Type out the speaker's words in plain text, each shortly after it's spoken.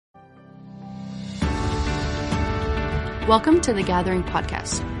Welcome to the Gathering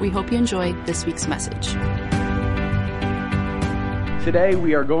Podcast. We hope you enjoy this week's message. Today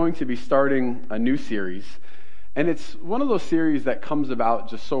we are going to be starting a new series, and it's one of those series that comes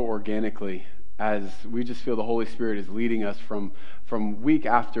about just so organically as we just feel the Holy Spirit is leading us from week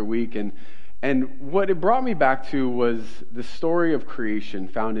after week. And what it brought me back to was the story of creation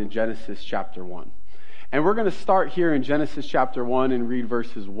found in Genesis chapter 1. And we're going to start here in Genesis chapter 1 and read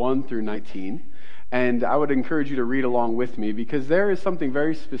verses 1 through 19. And I would encourage you to read along with me because there is something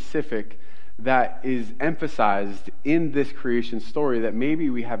very specific that is emphasized in this creation story that maybe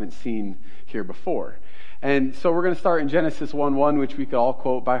we haven't seen here before. And so we're going to start in Genesis 1:1, which we could all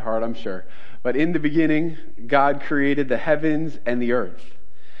quote by heart, I'm sure. But in the beginning, God created the heavens and the earth.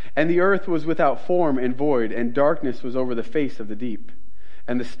 And the earth was without form and void, and darkness was over the face of the deep.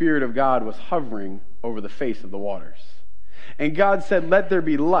 And the Spirit of God was hovering over the face of the waters. And God said, "Let there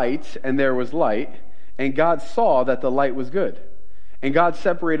be light," and there was light. And God saw that the light was good. And God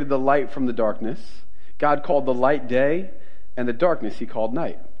separated the light from the darkness. God called the light day, and the darkness he called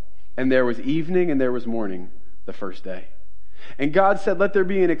night. And there was evening and there was morning, the first day. And God said, "Let there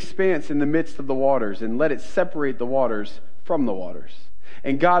be an expanse in the midst of the waters, and let it separate the waters from the waters."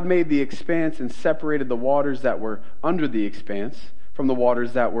 And God made the expanse and separated the waters that were under the expanse from the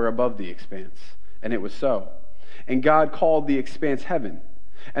waters that were above the expanse. And it was so. And God called the expanse heaven.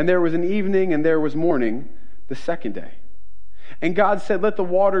 And there was an evening and there was morning, the second day. And God said, "Let the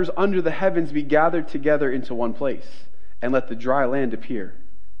waters under the heavens be gathered together into one place, and let the dry land appear."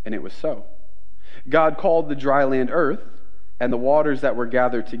 And it was so. God called the dry land earth, and the waters that were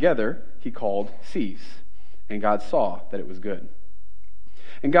gathered together he called seas. And God saw that it was good.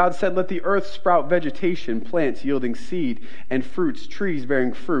 And God said, "Let the earth sprout vegetation, plants yielding seed, and fruits, trees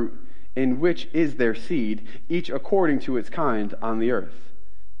bearing fruit, in which is their seed, each according to its kind on the earth."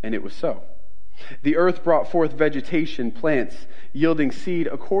 And it was so. The earth brought forth vegetation, plants yielding seed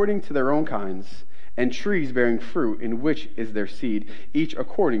according to their own kinds, and trees bearing fruit, in which is their seed, each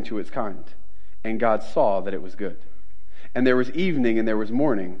according to its kind. And God saw that it was good. And there was evening and there was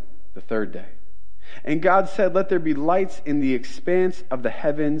morning, the third day. And God said, "Let there be lights in the expanse of the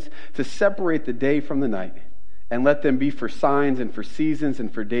heavens to separate the day from the night. And let them be for signs and for seasons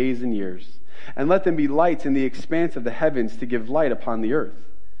and for days and years. And let them be lights in the expanse of the heavens to give light upon the earth."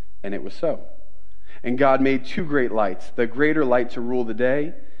 And it was so. And God made two great lights, the greater light to rule the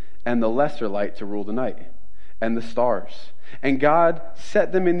day, and the lesser light to rule the night, and the stars. And God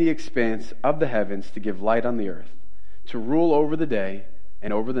set them in the expanse of the heavens to give light on the earth, to rule over the day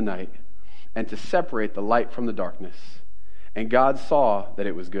and over the night, and to separate the light from the darkness. And God saw that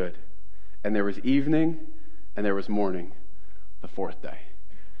it was good. And there was evening and there was morning, the fourth day.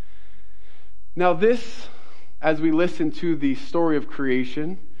 Now this, as we listen to the story of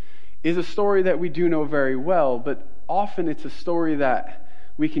creation, is a story that we do know very well, but often it's a story that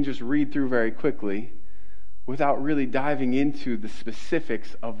we can just read through very quickly without really diving into the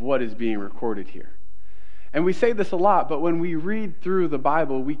specifics of what is being recorded here. And we say this a lot, but when we read through the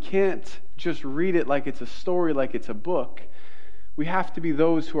Bible, we can't just read it like it's a story, like it's a book. We have to be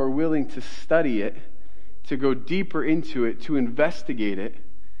those who are willing to study it, to go deeper into it, to investigate it,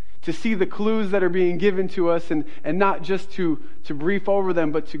 to see the clues that are being given to us, and not just to brief over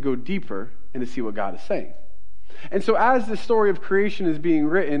them, but to go deeper and to see what God is saying. And so as the story of creation is being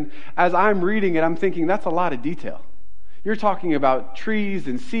written, as I'm reading it, I'm thinking that's a lot of detail. You're talking about trees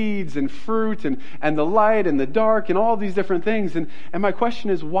and seeds and fruit and the light and the dark and all these different things. And my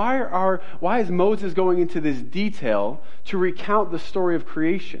question is, why is Moses going into this detail to recount the story of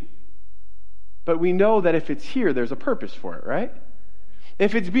creation? But we know that if it's here, there's a purpose for it, right?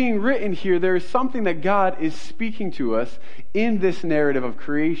 If it's being written here, there is something that God is speaking to us in this narrative of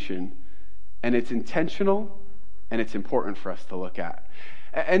creation, and it's intentional and it's important for us to look at.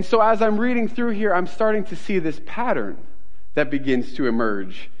 And so as I'm reading through here, I'm starting to see this pattern that begins to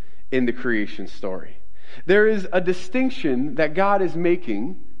emerge in the creation story. There is a distinction that God is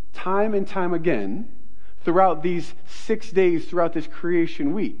making time and time again throughout these 6 days, throughout this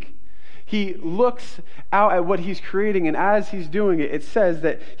creation week. He looks out at what he's creating, and as he's doing it, it says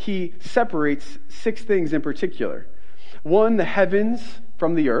that he separates 6 things in particular. 1, the heavens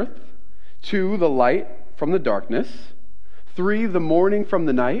from the earth. 2, the light from the darkness. 3, the morning from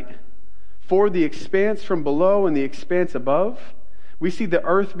the night. 4, the expanse from below and the expanse above. We see the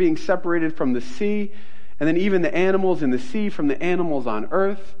earth being separated from the sea, and then even the animals in the sea from the animals on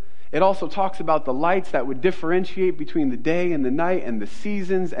earth. It also talks about the lights that would differentiate between the day and the night and the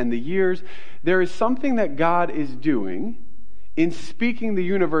seasons and the years. There is something that God is doing in speaking the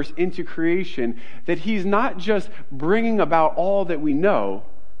universe into creation, that he's not just bringing about all that we know,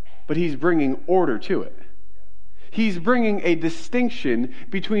 but he's bringing order to it. He's bringing a distinction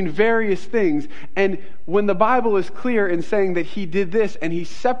between various things. And when the Bible is clear in saying that he did this and he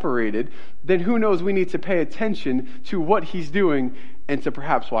separated, then who knows, we need to pay attention to what he's doing and to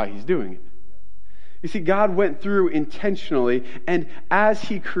perhaps why he's doing it. You see, God went through intentionally, and as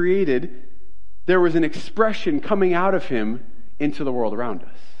he created, there was an expression coming out of him into the world around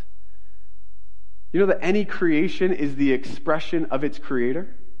us. You know that any creation is the expression of its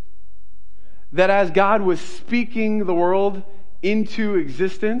creator? That as God was speaking the world into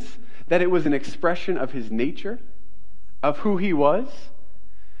existence, that it was an expression of his nature, of who he was.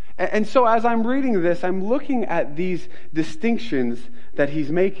 And so as I'm reading this, I'm looking at these distinctions that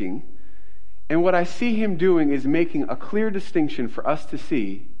he's making. And what I see him doing is making a clear distinction for us to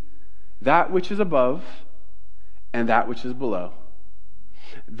see that which is above and that which is below.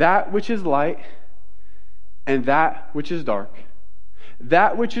 That which is light and that which is dark.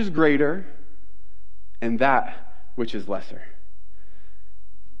 That which is greater and that which is lesser.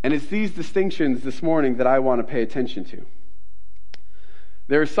 And it's these distinctions this morning that I want to pay attention to.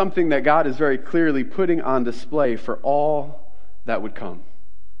 There is something that God is very clearly putting on display for all that would come.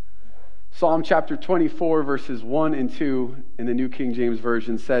 Psalm chapter 24, verses 1 and 2 in the New King James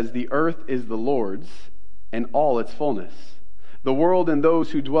Version says, "The earth is the Lord's and all its fullness, the world and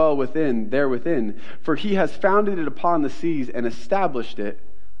those who dwell therewithin. For he has founded it upon the seas and established it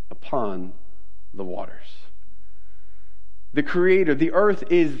upon the waters." The Creator, the earth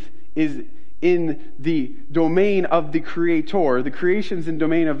is in the domain of the Creator. The creation's in the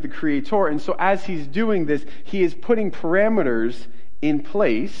domain of the Creator. And so as he's doing this, he is putting parameters in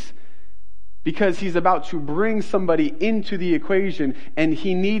place because he's about to bring somebody into the equation, and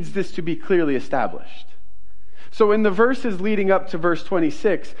he needs this to be clearly established. So in the verses leading up to verse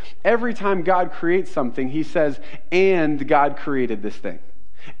 26, every time God creates something, he says, "And God created this thing.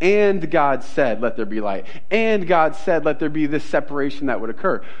 And God said, let there be light. And God said, let there be this separation that would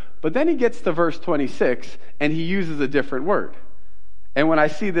occur." But then he gets to verse 26, and he uses a different word. And when I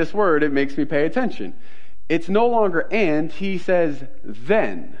see this word, it makes me pay attention. It's no longer "and," he says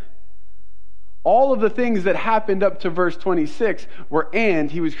 "then." All of the things that happened up to verse 26 were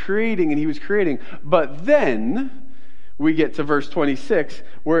 "and," he was creating and he was creating. But then we get to verse 26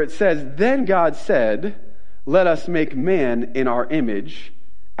 where it says, "Then God said, let us make man in our image,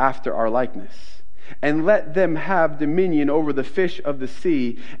 after our likeness, and let them have dominion over the fish of the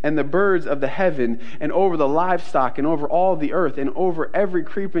sea and the birds of the heaven and over the livestock and over all the earth and over every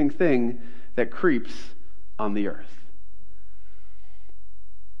creeping thing that creeps on the earth."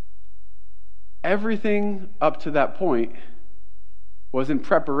 Everything up to that point was in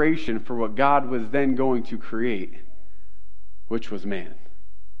preparation for what God was then going to create, which was man.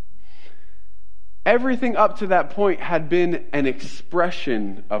 Everything up to that point had been an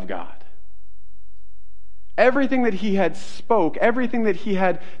expression of God. Everything that he had spoke, everything that he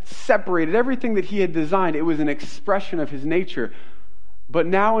had separated, everything that he had designed, it was an expression of his nature. But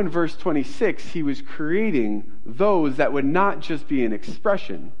now in verse 26, he was creating those that would not just be an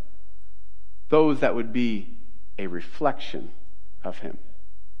expression, those that would be a reflection of him.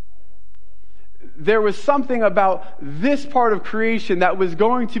 There was something about this part of creation that was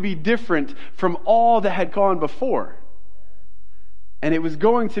going to be different from all that had gone before. And it was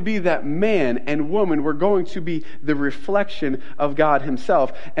going to be that man and woman were going to be the reflection of God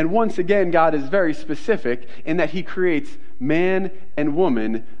himself. And once again, God is very specific in that he creates man and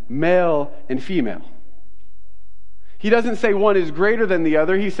woman, male and female. He doesn't say one is greater than the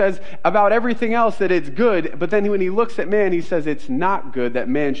other. He says about everything else that it's good, but then when he looks at man, he says it's not good that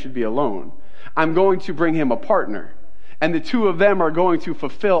man should be alone. I'm going to bring him a partner, and the two of them are going to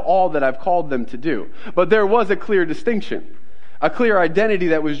fulfill all that I've called them to do. But there was a clear distinction, a clear identity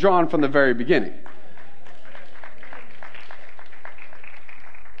that was drawn from the very beginning.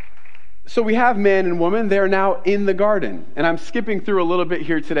 So we have man and woman. They're now in the garden. And I'm skipping through a little bit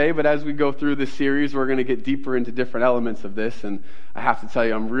here today, but as we go through this series, we're going to get deeper into different elements of this. And I have to tell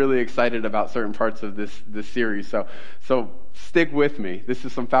you, I'm really excited about certain parts of this series. So stick with me. This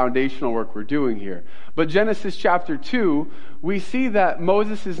is some foundational work we're doing here. But Genesis chapter 2, we see that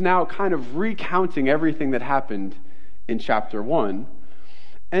Moses is now kind of recounting everything that happened in chapter 1.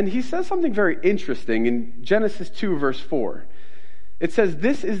 And he says something very interesting in Genesis 2, verse 4. It says,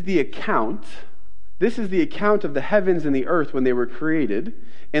 this is the account of the heavens and the earth when they were created,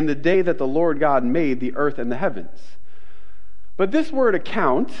 in the day that the Lord God made the earth and the heavens. But this word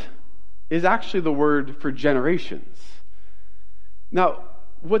account is actually the word for generations. Now,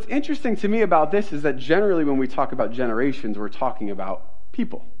 what's interesting to me about this is that generally when we talk about generations, we're talking about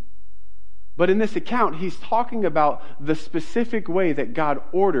people. But in this account, he's talking about the specific way that God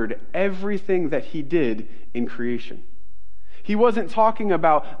ordered everything that he did in creation. He wasn't talking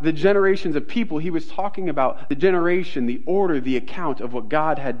about the generations of people. He was talking about the generation, the order, the account of what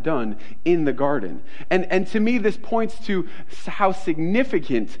God had done in the garden. And to me, this points to how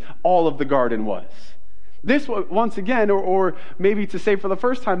significant all of the garden was. This, once again, or maybe to say for the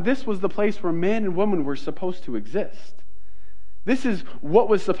first time, this was the place where man and woman were supposed to exist. This is what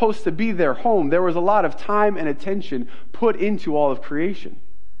was supposed to be their home. There was a lot of time and attention put into all of creation.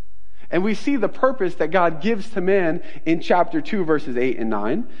 And we see the purpose that God gives to man in chapter 2, verses 8 and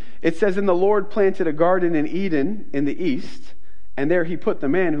 9. It says, "And the Lord planted a garden in Eden in the east, and there he put the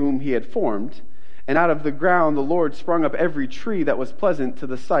man whom he had formed. And out of the ground the Lord sprung up every tree that was pleasant to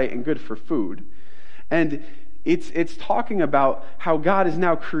the sight and good for food." And it's talking about how God is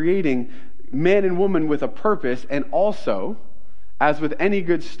now creating man and woman with a purpose, and also, as with any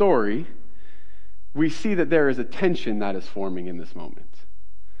good story, we see that there is a tension that is forming in this moment.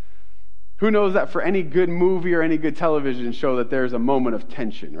 Who knows that for any good movie or any good television show that there's a moment of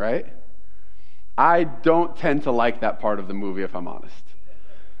tension, right? I don't tend to like that part of the movie, if I'm honest.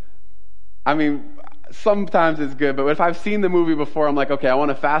 I mean, sometimes it's good, but if I've seen the movie before, I'm like, okay, I want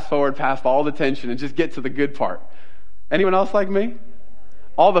to fast forward past all the tension and just get to the good part. Anyone else like me?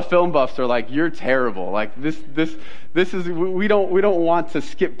 All the film buffs are like, you're terrible. Like this is, we don't want to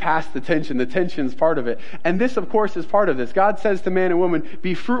skip past the tension. The tension's part of it. And this, of course, is part of this. God says to man and woman,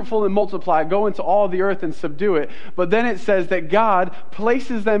 be fruitful and multiply, go into all the earth and subdue it. But then it says that God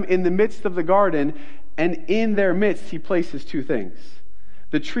places them in the midst of the garden, and in their midst, he places two things.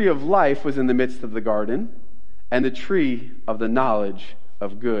 The tree of life was in the midst of the garden, and the tree of the knowledge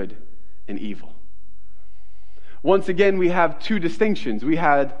of good and evil. Once again, we have two distinctions. We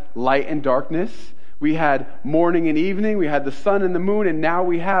had light and darkness. We had morning and evening. We had the sun and the moon. And now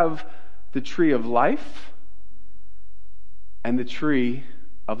we have the tree of life and the tree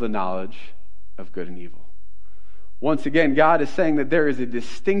of the knowledge of good and evil. Once again, God is saying that there is a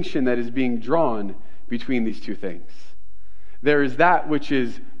distinction that is being drawn between these two things. There is that which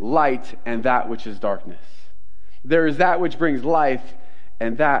is light and that which is darkness. There is that which brings life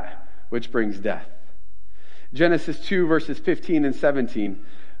and that which brings death. Genesis 2, verses 15 and 17.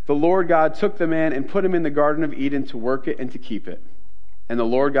 The Lord God took the man and put him in the Garden of Eden to work it and to keep it. And the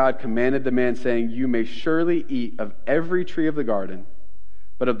Lord God commanded the man, saying, "You may surely eat of every tree of the garden,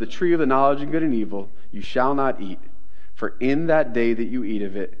 but of the tree of the knowledge of good and evil you shall not eat, for in that day that you eat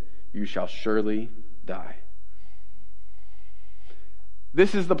of it, you shall surely die."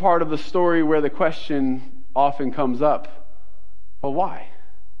 This is the part of the story where the question often comes up, well, why?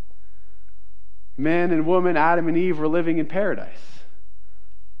 Man and woman, Adam and Eve, were living in paradise.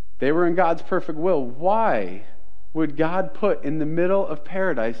 They were in God's perfect will. Why would God put in the middle of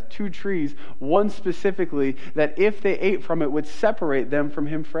paradise two trees, one specifically, that if they ate from it would separate them from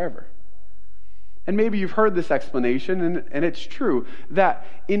him forever? And maybe you've heard this explanation, and it's true, that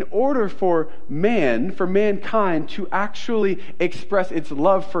in order for mankind to actually express its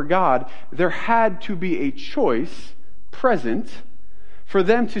love for God, there had to be a choice present for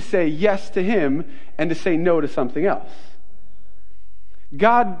them to say yes to him and to say no to something else.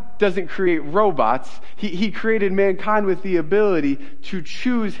 God doesn't create robots. He created mankind with the ability to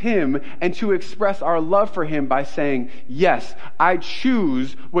choose him and to express our love for him by saying, yes, I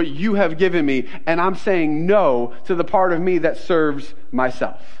choose what you have given me, and I'm saying no to the part of me that serves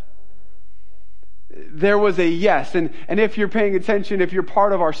myself. There was a yes, and if you're paying attention, if you're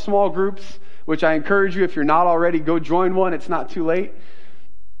part of our small groups, which I encourage you, if you're not already, go join one. It's not too late.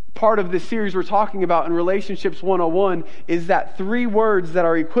 Part of this series we're talking about in Relationships 101 is that three words that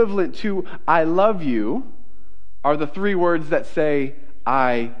are equivalent to I love you are the three words that say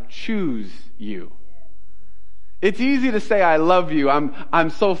I choose you. It's easy to say I love you. I'm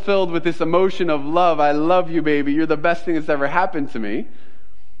so filled with this emotion of love. I love you, baby. You're the best thing that's ever happened to me.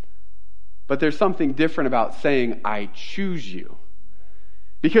 But there's something different about saying I choose you.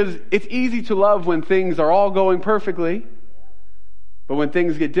 Because it's easy to love when things are all going perfectly. But when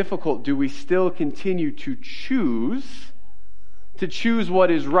things get difficult, do we still continue to choose what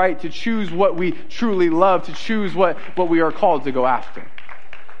is right, to choose what we truly love, to choose what we are called to go after?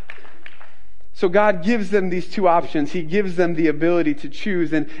 So God gives them these two options. He gives them the ability to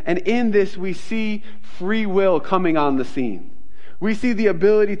choose. And in this, we see free will coming on the scene. We see the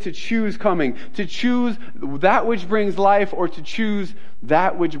ability to choose coming, to choose that which brings life or to choose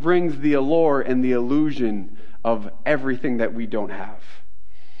that which brings the allure and the illusion of everything that we don't have.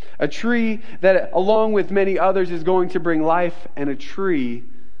 A tree that, along with many others, is going to bring life, and a tree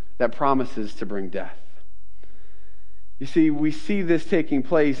that promises to bring death. You see, we see this taking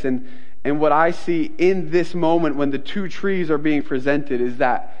place, and and what I see in this moment when the two trees are being presented is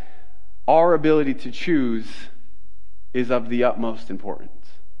that our ability to choose is of the utmost importance.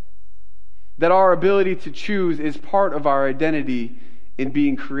 That our ability to choose is part of our identity in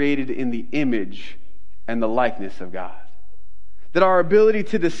being created in the image and the likeness of God. That our ability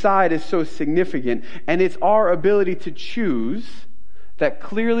to decide is so significant, and it's our ability to choose that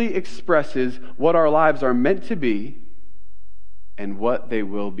clearly expresses what our lives are meant to be and what they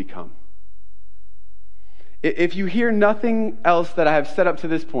will become. If you hear nothing else that I have said up to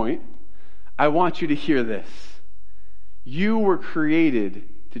this point, I want you to hear this. You were created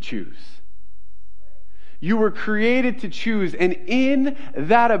to choose. You were created to choose, and in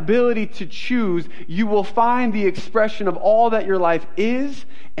that ability to choose, you will find the expression of all that your life is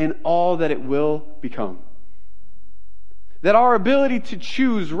and all that it will become. That our ability to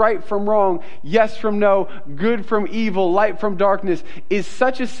choose right from wrong, yes from no, good from evil, light from darkness, is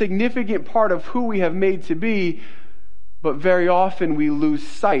such a significant part of who we have made to be, but very often we lose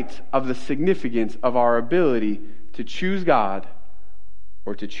sight of the significance of our ability to choose God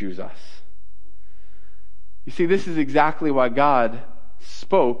or to choose us. You see, this is exactly why God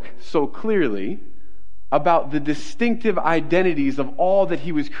spoke so clearly about the distinctive identities of all that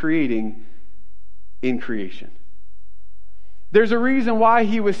He was creating in creation. There's a reason why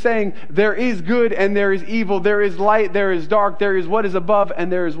He was saying there is good and there is evil, there is light, there is dark, there is what is above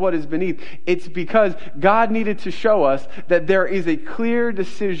and there is what is beneath. It's because God needed to show us that there is a clear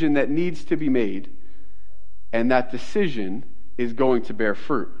decision that needs to be made, and that decision is going to bear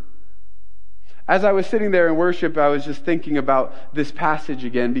fruit. As I was sitting there in worship, I was just thinking about this passage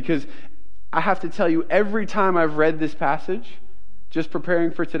again, because I have to tell you, every time I've read this passage, just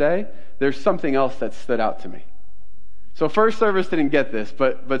preparing for today, there's something else that stood out to me. So first service didn't get this,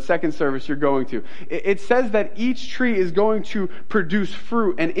 but second service you're going to. It says that each tree is going to produce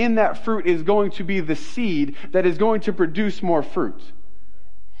fruit, and in that fruit is going to be the seed that is going to produce more fruit.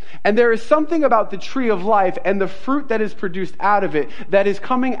 And there is something about the tree of life and the fruit that is produced out of it that is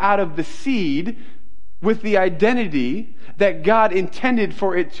coming out of the seed with the identity that God intended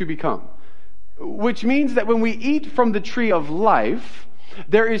for it to become. Which means that when we eat from the tree of life,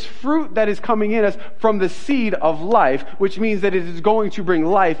 there is fruit that is coming in us from the seed of life, which means that it is going to bring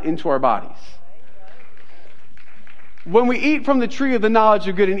life into our bodies. When we eat from the tree of the knowledge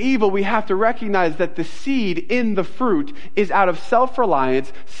of good and evil, we have to recognize that the seed in the fruit is out of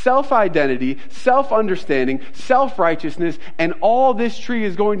self-reliance, self-identity, self-understanding, self-righteousness, and all this tree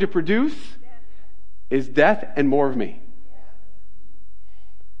is going to produce is death and more of me.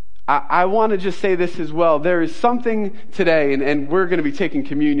 I want to just say this as well. There is something today, and we're going to be taking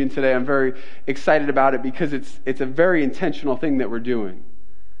communion today. I'm very excited about it because it's a very intentional thing that we're doing.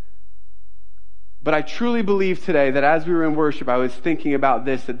 But I truly believe today that as we were in worship, I was thinking about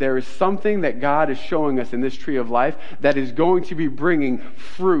this, that there is something that God is showing us in this tree of life that is going to be bringing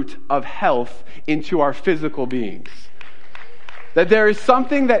fruit of health into our physical beings. That there is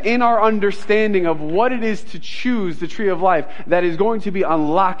something that in our understanding of what it is to choose the tree of life that is going to be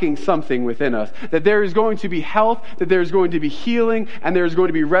unlocking something within us. That there is going to be health, that there is going to be healing, and there is going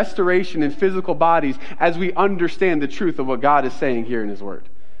to be restoration in physical bodies as we understand the truth of what God is saying here in His Word.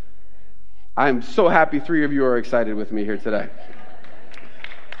 I'm so happy 3 of you are excited with me here today.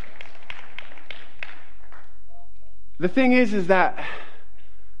 The thing is that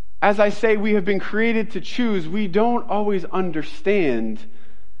as I say, we have been created to choose. We don't always understand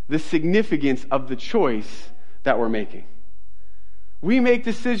the significance of the choice that we're making. We make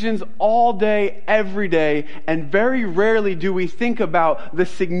decisions all day, every day, and very rarely do we think about the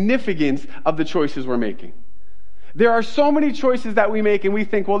significance of the choices we're making. There are so many choices that we make and we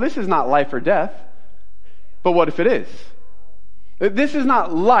think, well, this is not life or death. But what if it is? This is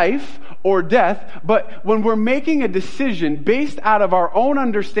not life or death, but when we're making a decision based out of our own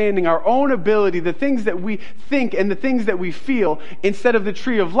understanding, our own ability, the things that we think and the things that we feel, instead of the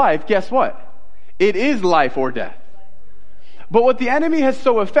tree of life, guess what? It is life or death. But what the enemy has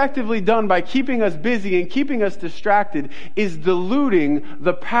so effectively done by keeping us busy and keeping us distracted is diluting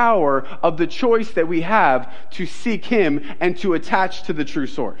the power of the choice that we have to seek Him and to attach to the true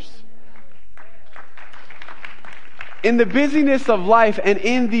source. In the busyness of life and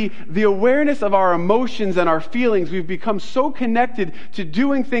in the awareness of our emotions and our feelings, we've become so connected to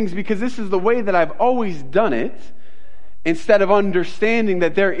doing things because this is the way that I've always done it, instead of understanding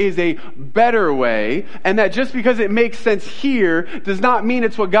that there is a better way, and that just because it makes sense here does not mean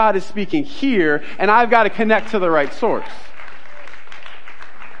it's what God is speaking here, and I've got to connect to the right source.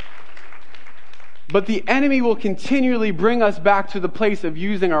 But the enemy will continually bring us back to the place of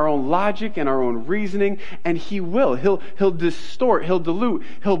using our own logic and our own reasoning, and he will. He'll distort, he'll dilute,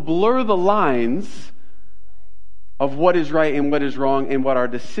 he'll blur the lines of what is right and what is wrong and what our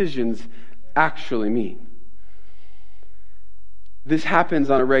decisions actually mean. This happens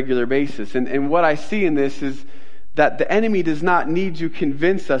on a regular basis. And what I see in this is that the enemy does not need to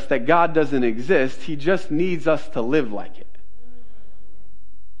convince us that God doesn't exist. He just needs us to live like it.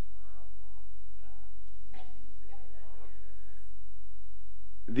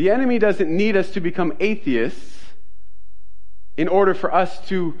 The enemy doesn't need us to become atheists in order for us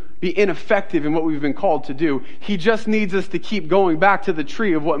to be ineffective in what we've been called to do. He just needs us to keep going back to the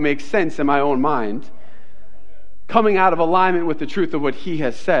tree of what makes sense in my own mind, coming out of alignment with the truth of what he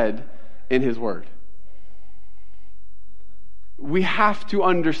has said in his word. We have to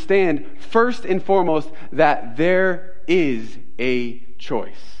understand, first and foremost, that there is a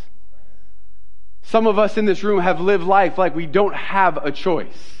choice. Some of us in this room have lived life like we don't have a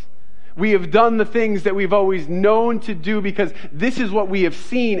choice. We have done the things that we've always known to do because this is what we have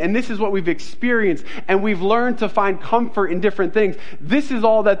seen and this is what we've experienced, and we've learned to find comfort in different things. This is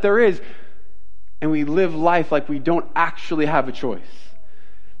all that there is. And we live life like we don't actually have a choice.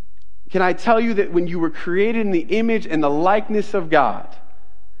 Can I tell you that when you were created in the image and the likeness of God,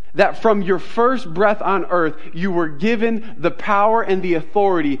 that from your first breath on earth, you were given the power and the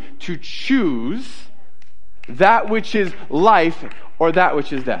authority to choose that which is life or that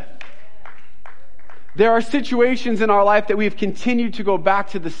which is death. There are situations in our life that we've continued to go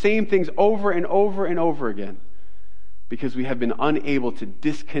back to the same things over and over and over again because we have been unable to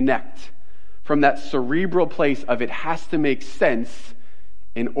disconnect from that cerebral place of it has to make sense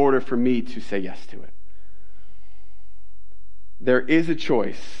in order for me to say yes to it. There is a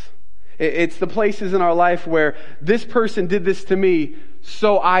choice. It's the places in our life where this person did this to me,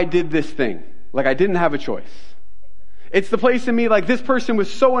 so I did this thing. Like I didn't have a choice. It's the place in me like this person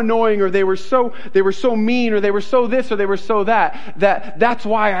was so annoying, or they were so mean, or they were so this, or they were so that's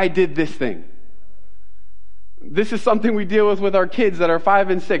why I did this thing. This is something we deal with our kids that are 5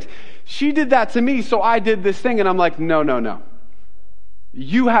 and 6. She did that to me, so I did this thing. And I'm like, no.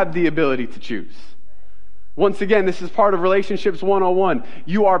 You have the ability to choose. Once again, this is part of Relationships 101.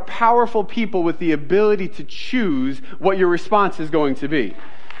 You are powerful people with the ability to choose what your response is going to be.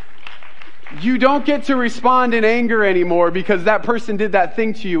 You don't get to respond in anger anymore because that person did that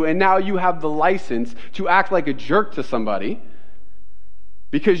thing to you, and now you have the license to act like a jerk to somebody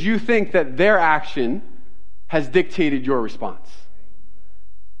because you think that their action has dictated your response.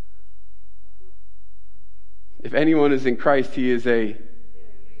 If anyone is in Christ, he is a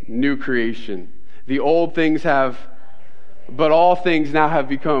new creation. The old things but all things now have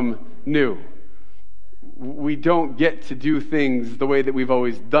become new. We don't get to do things the way that we've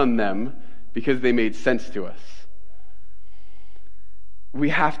always done them because they made sense to us. We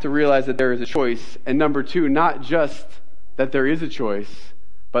have to realize that there is a choice. And number 2, not just that there is a choice,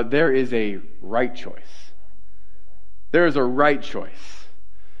 but there is a right choice. There is a right choice.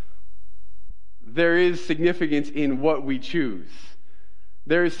 There is significance in what we choose.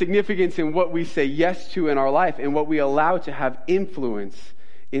 There is significance in what we say yes to in our life and what we allow to have influence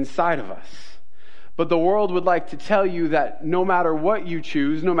inside of us. But the world would like to tell you that no matter what you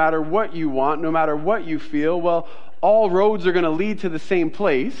choose, no matter what you want, no matter what you feel, well, all roads are going to lead to the same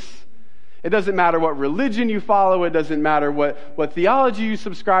place. It doesn't matter what religion you follow. It doesn't matter what theology you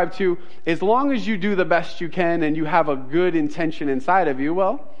subscribe to. As long as you do the best you can and you have a good intention inside of you,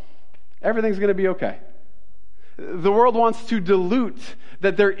 well, everything's going to be okay. The world wants to dilute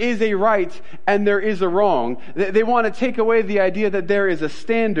that there is a right and there is a wrong. They want to take away the idea that there is a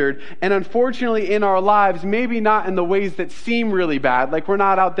standard. And unfortunately in our lives, maybe not in the ways that seem really bad, like we're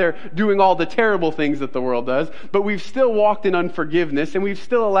not out there doing all the terrible things that the world does, but we've still walked in unforgiveness and we've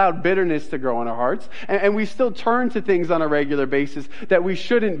still allowed bitterness to grow in our hearts. And we still turn to things on a regular basis that we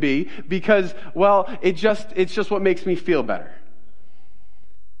shouldn't be because, well, it's just what makes me feel better.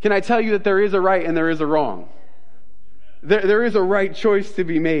 Can I tell you that there is a right and there is a wrong? There is a right choice to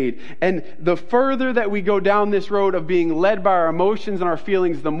be made. And the further that we go down this road of being led by our emotions and our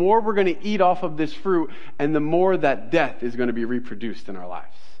feelings, the more we're going to eat off of this fruit and the more that death is going to be reproduced in our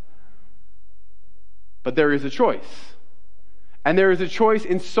lives. But there is a choice. And there is a choice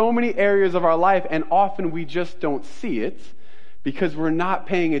in so many areas of our life, and often we just don't see it because we're not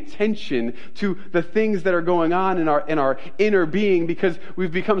paying attention to the things that are going on in our inner being, because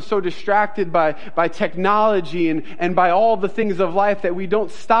we've become so distracted by technology and by all the things of life that we don't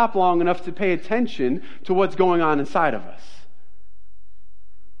stop long enough to pay attention to what's going on inside of us.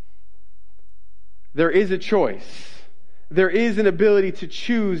 There is a choice. there is an ability to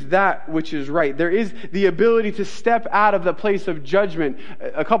choose that which is right. There is the ability to step out of the place of judgment.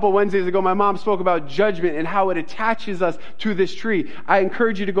 A couple Wednesdays ago, my mom spoke about judgment and how it attaches us to this tree. I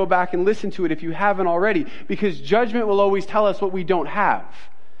encourage you to go back and listen to it if you haven't already, because judgment will always tell us what we don't have.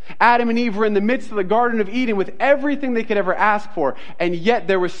 Adam and Eve were in the midst of the Garden of Eden with everything they could ever ask for, and yet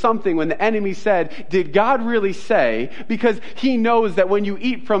there was something when the enemy said, did God really say? Because he knows that when you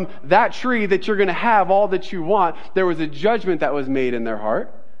eat from that tree that you're going to have all that you want. There was a judgment that was made in their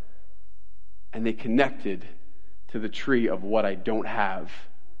heart, and they connected to the tree of what I don't have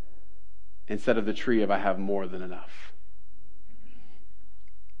instead of the tree of I have more than enough.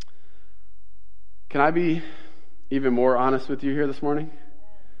 Can I be even more honest with you here this morning?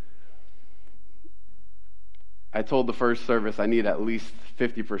 I told the first service I need at least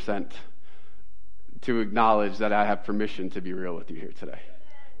 50% to acknowledge that I have permission to be real with you here today.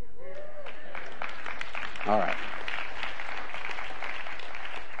 All right.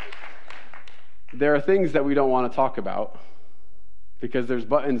 There are things that we don't want to talk about because there's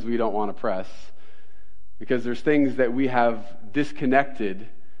buttons we don't want to press, because there's things that we have disconnected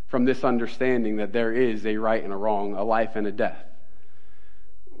from this understanding that there is a right and a wrong, a life and a death.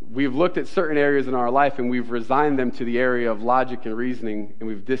 We've looked at certain areas in our life and we've resigned them to the area of logic and reasoning, and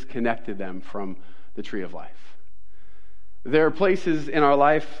we've disconnected them from the tree of life. There are places in our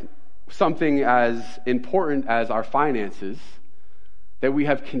life, something as important as our finances, that we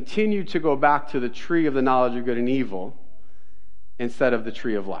have continued to go back to the tree of the knowledge of good and evil instead of the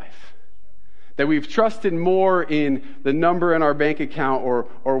tree of life. That we've trusted more in the number in our bank account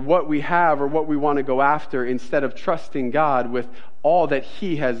or what we have or what we want to go after instead of trusting God with all that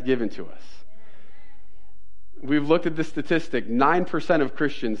He has given to us. We've looked at the statistic, 9% of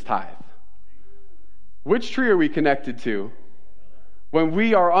Christians tithe. Which tree are we connected to when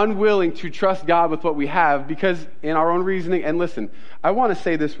we are unwilling to trust God with what we have because in our own reasoning? And listen, I want to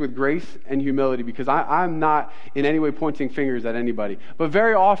say this with grace and humility because I'm not in any way pointing fingers at anybody. But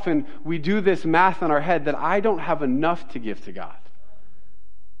very often we do this math in our head that I don't have enough to give to God.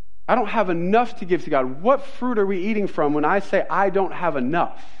 I don't have enough to give to God. What fruit are we eating from when I say I don't have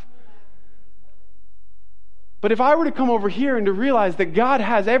enough? But if I were to come over here and to realize that God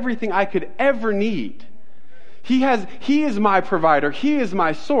has everything I could ever need, He is my provider, He is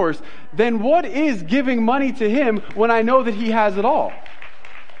my source, then what is giving money to Him when I know that He has it all?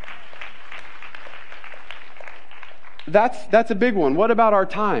 That's a big one. What about our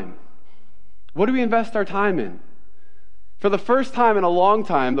time? What do we invest our time in? For the first time in a long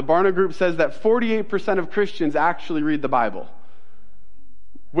time, the Barna Group says that 48% of Christians actually read the Bible.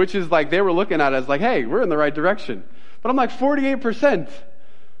 Which is like, they were looking at it as like, hey, we're in the right direction. But I'm like, 48%.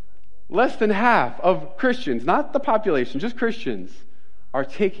 Less than half of Christians, not the population, just Christians, are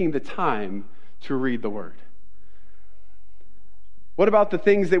taking the time to read the Word. What about the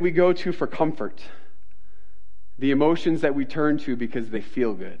things that we go to for comfort? The emotions that we turn to because they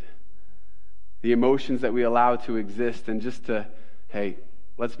feel good. The emotions that we allow to exist and just to, hey,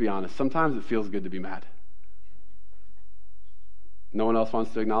 let's be honest, sometimes it feels good to be mad. No one else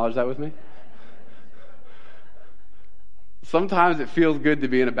wants to acknowledge that with me? Sometimes it feels good to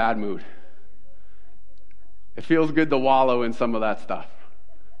be in a bad mood. It feels good to wallow in some of that stuff.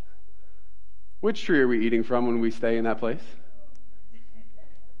 Which tree are we eating from when we stay in that place?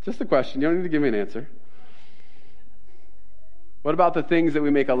 Just a question. You don't need to give me an answer. What about the things that we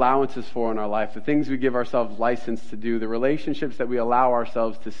make allowances for in our life, the things we give ourselves license to do, the relationships that we allow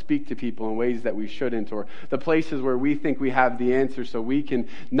ourselves to speak to people in ways that we shouldn't, or the places where we think we have the answer so we can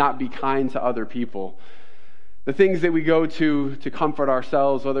not be kind to other people? The things that we go to comfort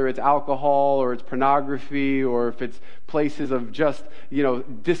ourselves, whether it's alcohol or it's pornography or if it's places of just,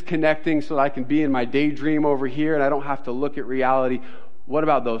 disconnecting so that I can be in my daydream over here and I don't have to look at reality. What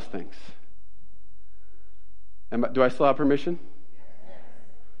about those things? Do I still have permission?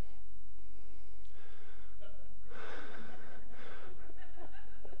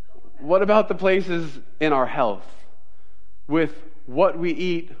 What about the places in our health with what we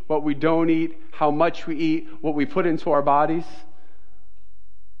eat, what we don't eat, how much we eat, what we put into our bodies?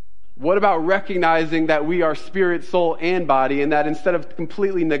 What about recognizing that we are spirit, soul, and body, and that instead of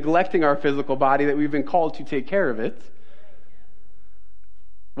completely neglecting our physical body, that we've been called to take care of it?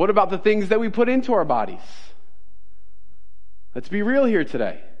 What about the things that we put into our bodies? Let's be real here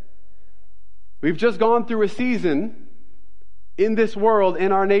today. We've just gone through a season in this world,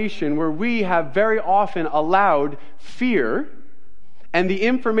 in our nation, where we have very often allowed fear and the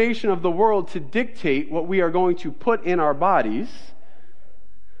information of the world to dictate what we are going to put in our bodies.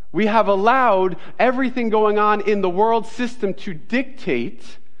 We have allowed everything going on in the world system to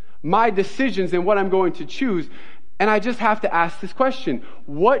dictate my decisions and what I'm going to choose. And I just have to ask this question.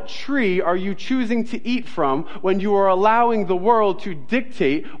 What tree are you choosing to eat from when you are allowing the world to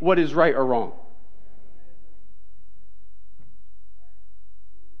dictate what is right or wrong?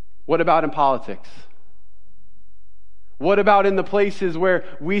 What about in politics? What about in the places where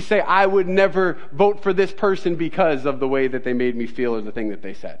we say, I would never vote for this person because of the way that they made me feel or the thing that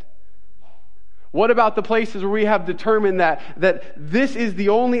they said? What about the places where we have determined that this is the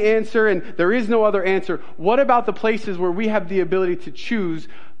only answer and there is no other answer? What about the places where we have the ability to choose,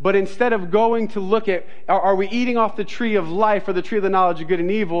 but instead of going to look at, are we eating off the tree of life or the tree of the knowledge of good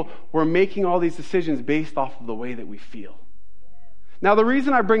and evil, we're making all these decisions based off of the way that we feel? Now, the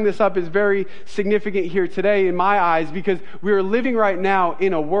reason I bring this up is very significant here today in my eyes, because we are living right now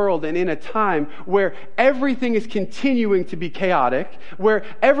in a world and in a time where everything is continuing to be chaotic, where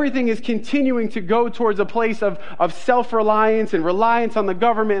everything is continuing to go towards a place of self-reliance and reliance on the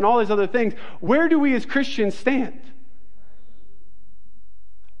government and all these other things. Where do we as Christians stand?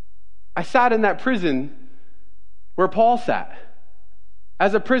 I sat in that prison where Paul sat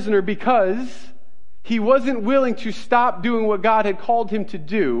as a prisoner because he wasn't willing to stop doing what God had called him to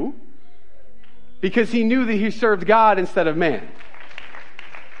do because he knew that he served God instead of man.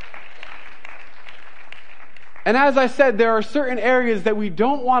 And as I said, there are certain areas that we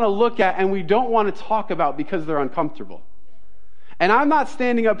don't want to look at and we don't want to talk about because they're uncomfortable. And I'm not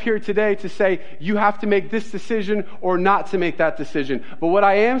standing up here today to say you have to make this decision or not to make that decision. But what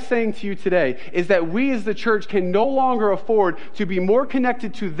I am saying to you today is that we as the church can no longer afford to be more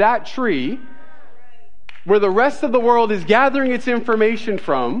connected to that tree where the rest of the world is gathering its information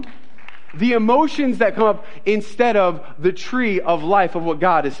from, the emotions that come up, instead of the tree of life of what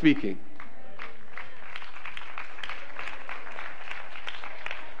God is speaking.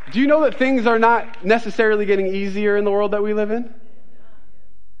 Do you know that things are not necessarily getting easier in the world that we live in?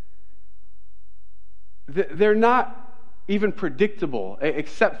 They're not even predictable,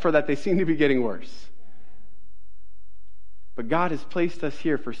 except for that they seem to be getting worse. But God has placed us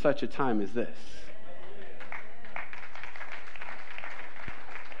here for such a time as this.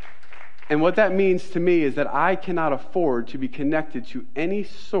 And what that means to me is that I cannot afford to be connected to any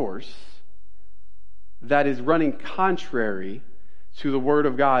source that is running contrary to the Word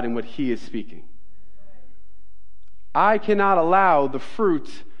of God and what He is speaking. I cannot allow the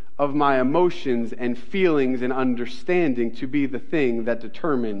fruit of my emotions and feelings and understanding to be the thing that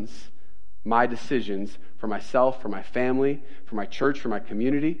determines my decisions for myself, for my family, for my church, for my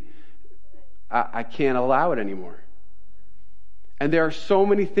community. I can't allow it anymore. And there are so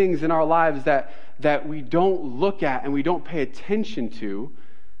many things in our lives that we don't look at and we don't pay attention to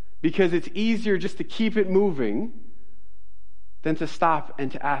because it's easier just to keep it moving than to stop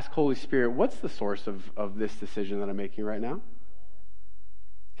and to ask Holy Spirit, what's the source of this decision that I'm making right now?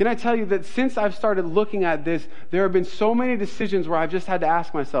 Can I tell you that since I've started looking at this, there have been so many decisions where I've just had to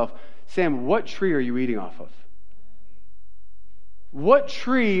ask myself, Sam, what tree are you eating off of? What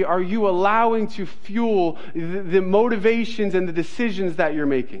tree are you allowing to fuel the motivations and the decisions that you're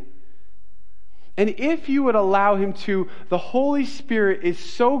making? And if you would allow Him to, the Holy Spirit is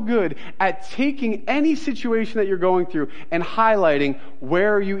so good at taking any situation that you're going through and highlighting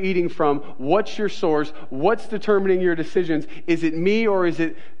where are you eating from, what's your source, what's determining your decisions, is it me or is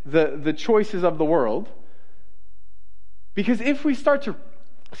it the choices of the world? Because if we start to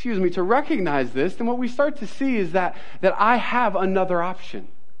recognize this, then what we start to see is that I have another option.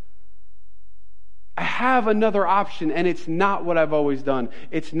 I have another option, and it's not what I've always done.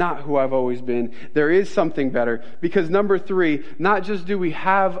 It's not who I've always been. There is something better. Because number 3, not just do we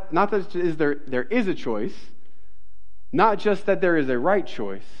have, not that there is a choice, not just that there is a right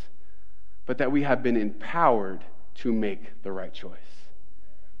choice, but that we have been empowered to make the right choice.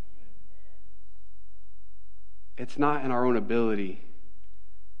 It's not in our own ability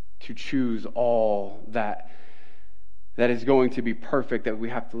to choose all that is going to be perfect, that we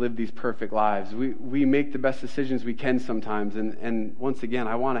have to live these perfect lives. We make the best decisions we can sometimes, and once again,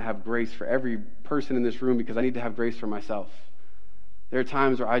 I want to have grace for every person in this room because I need to have grace for myself. There are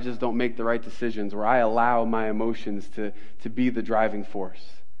times where I just don't make the right decisions, where I allow my emotions to be the driving force.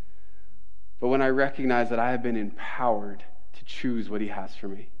 But when I recognize that I have been empowered to choose what He has for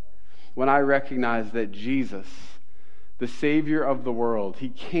me, when I recognize that Jesus, the Savior of the world, He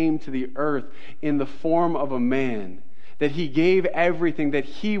came to the earth in the form of a man, that He gave everything, that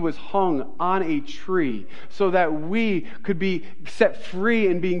He was hung on a tree so that we could be set free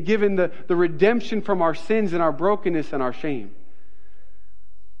and being given the redemption from our sins and our brokenness and our shame.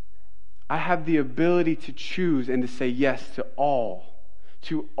 I have the ability to choose and to say yes to all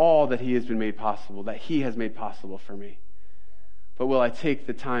that He has been made possible, that He has made possible for me. But will I take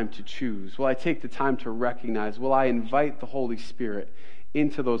the time to choose? Will I take the time to recognize? Will I invite the Holy Spirit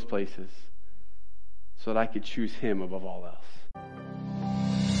into those places so that I could choose Him above all else?